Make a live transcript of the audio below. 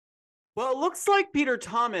Well, it looks like Peter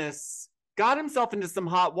Thomas got himself into some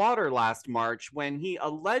hot water last March when he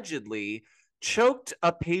allegedly choked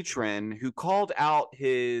a patron who called out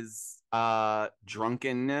his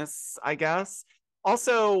drunkenness, I guess.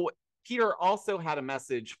 Also, Peter also had a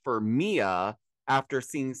message for Mia after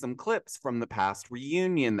seeing some clips from the past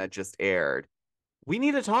reunion that just aired. We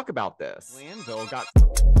need to talk about this. Landville got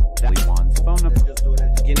Juan's phone number just at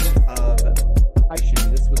the beginning of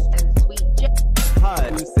this was and sweet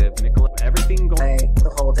exclusive, Nicola. Everything going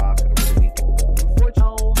the whole talk over the weekend.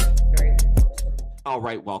 Unfortunately. All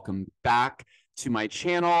right, welcome back to my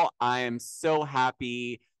channel. I am so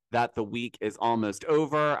happy that the week is almost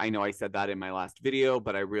over. I know I said that in my last video,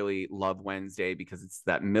 but I really love Wednesday because it's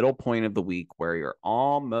that middle point of the week where you're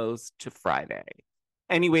almost to Friday.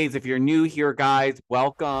 Anyways, if you're new here, guys,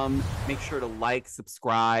 welcome. Make sure to like,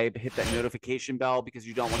 subscribe, hit that notification bell because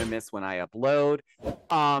you don't want to miss when I upload.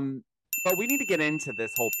 But we need to get into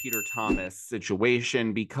this whole Peter Thomas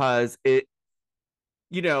situation because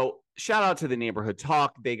shout out to the Neighborhood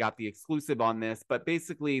Talk. They got the exclusive on this. But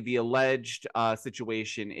basically, the alleged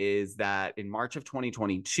situation is that in March of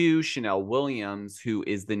 2022, Chanel Williams, who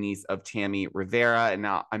is the niece of Tammy Rivera, and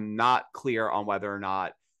now I'm not clear on whether or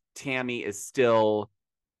not Tammy is still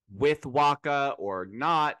with Waka or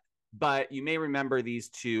not, but you may remember these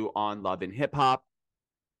two on Love and Hip Hop.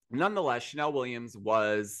 Nonetheless, Chanel Williams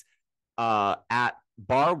was at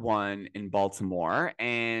Bar One in Baltimore,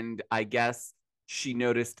 and I guess she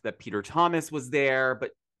noticed that Peter Thomas was there,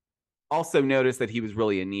 but also noticed that he was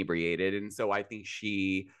really inebriated. And so I think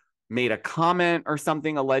she made a comment or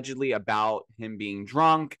something allegedly about him being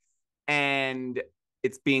drunk. And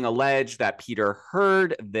it's being alleged that Peter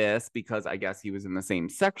heard this because I guess he was in the same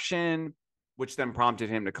section, which then prompted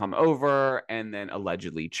him to come over and then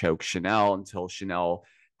allegedly choke Chanel until Chanel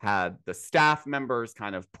had the staff members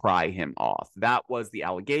kind of pry him off. That was the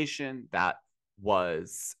allegation. That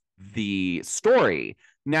was the story.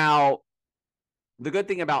 Now, the good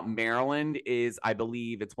thing about Maryland is I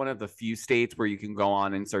believe it's one of the few states where you can go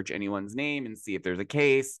on and search anyone's name and see if there's a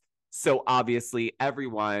case. So obviously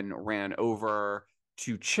everyone ran over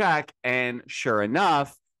to check, and sure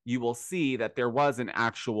enough, you will see that there was an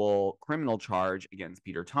actual criminal charge against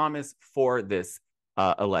Peter Thomas for this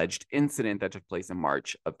alleged incident that took place in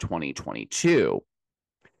March of 2022.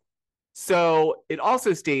 So it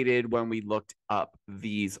also stated when we looked up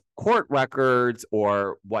these court records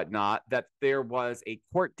or whatnot that there was a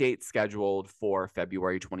court date scheduled for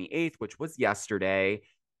February 28th, which was yesterday.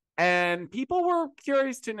 And people were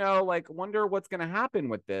curious to know, like, wonder what's going to happen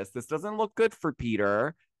with this. This doesn't look good for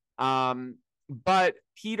Peter. But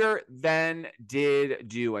Peter then did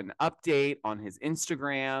do an update on his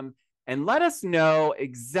Instagram and let us know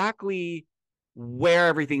exactly where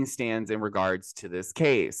everything stands in regards to this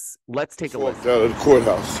case. Let's take a listen. Out of the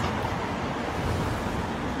courthouse.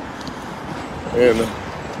 And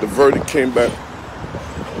the verdict came back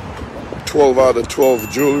 12 out of 12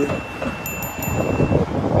 jurors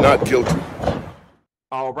not guilty.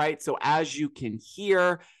 All right, so as you can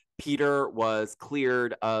hear, Peter was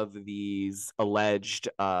cleared of these alleged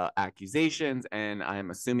accusations, and I'm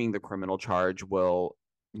assuming the criminal charge will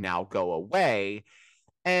now go away.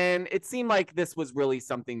 And it seemed like this was really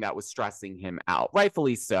something that was stressing him out,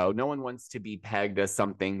 rightfully so. No one wants to be pegged as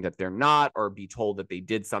something that they're not or be told that they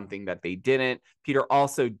did something that they didn't. Peter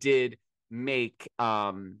also did make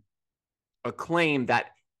a claim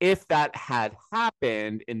that if that had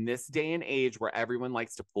happened in this day and age where everyone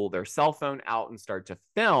likes to pull their cell phone out and start to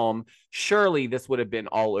film, surely this would have been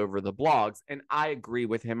all over the blogs. And I agree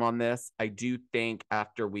with him on this. I do think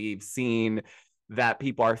after we've seen that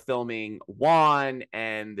people are filming Juan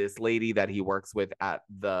and this lady that he works with at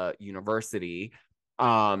the university,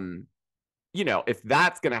 if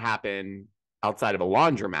that's going to happen outside of a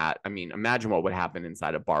laundromat, I mean, imagine what would happen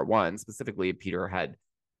inside of Bar One, specifically if Peter had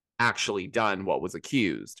actually done what was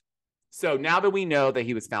accused. So now that we know that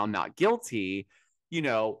he was found not guilty,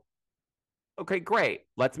 okay, great.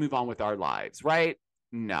 Let's move on with our lives, right?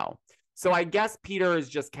 No. So I guess Peter is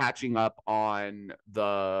just catching up on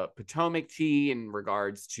the Potomac tea in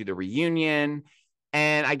regards to the reunion.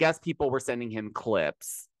 And I guess people were sending him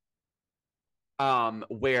clips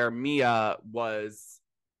where Mia was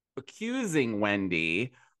accusing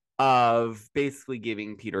Wendy of basically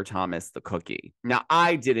giving Peter Thomas the cookie. Now,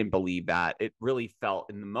 I didn't believe that. It really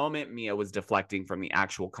felt in the moment Mia was deflecting from the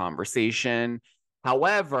actual conversation.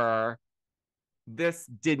 However, this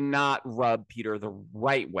did not rub Peter the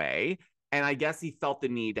right way. And I guess he felt the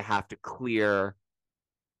need to have to clear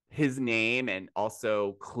his name and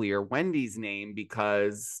also clear Wendy's name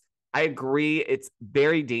because I agree it's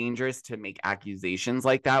very dangerous to make accusations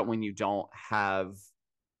like that when you don't have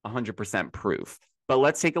 100% proof. But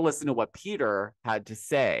let's take a listen to what Peter had to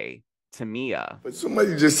say to Mia. But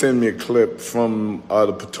somebody just sent me a clip from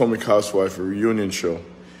the Potomac Housewife reunion show.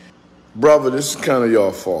 Brother, this is kind of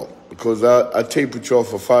your fault because I taped with y'all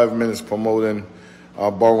for 5 minutes promoting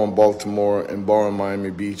Bar in Baltimore and Bar in Miami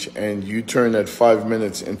Beach, and you turned that 5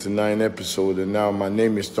 minutes into 9 episodes, and now my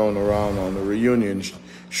name is thrown around on the reunion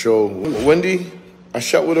show. Wendy, I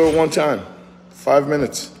shot with her one time, 5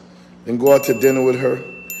 minutes. Didn't go out to dinner with her.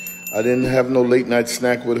 I didn't have no late night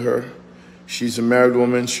snack with her. She's a married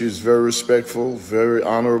woman. She's very respectful, very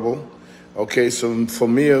honorable. Okay, so for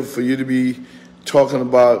me, for you to be talking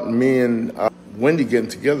about me and Wendy getting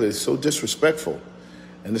together is so disrespectful.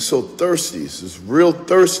 And it's so thirsty. It's real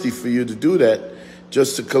thirsty for you to do that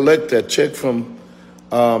just to collect that check from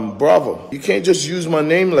Bravo. You can't just use my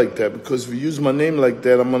name like that, because if you use my name like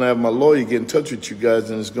that, I'm going to have my lawyer get in touch with you guys,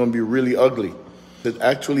 and it's going to be really ugly. It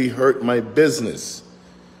actually hurt my business,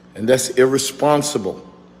 and that's irresponsible.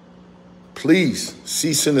 Please,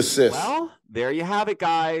 cease and desist. Well, there you have it,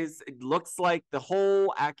 guys. It looks like the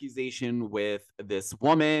whole accusation with this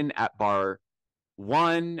woman at Bar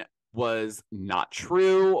 1 was not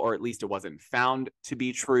true, or at least it wasn't found to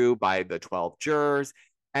be true by the 12 jurors.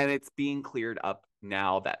 And it's being cleared up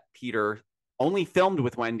now that Peter only filmed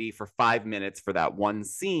with Wendy for 5 minutes for that one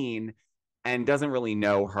scene and doesn't really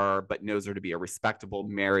know her, but knows her to be a respectable,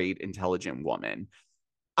 married, intelligent woman.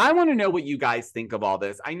 I want to know what you guys think of all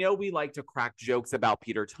this. I know we like to crack jokes about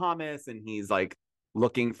Peter Thomas and he's like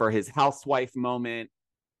looking for his housewife moment,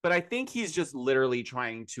 but I think he's just literally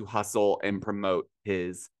trying to hustle and promote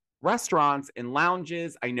his restaurants and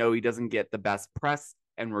lounges. I know he doesn't get the best press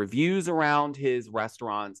and reviews around his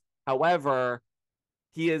restaurants. However,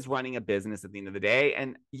 he is running a business at the end of the day.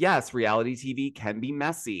 And yes, reality TV can be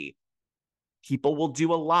messy. People will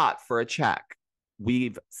do a lot for a check.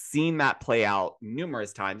 We've seen that play out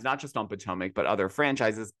numerous times, not just on Potomac, but other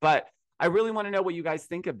franchises. But I really want to know what you guys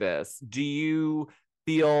think of this. Do you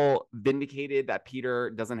feel vindicated that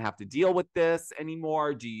Peter doesn't have to deal with this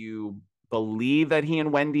anymore? Do you believe that he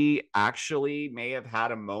and Wendy actually may have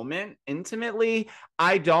had a moment intimately?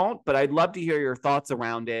 I don't, but I'd love to hear your thoughts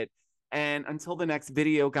around it. And until the next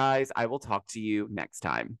video, guys, I will talk to you next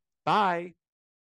time. Bye.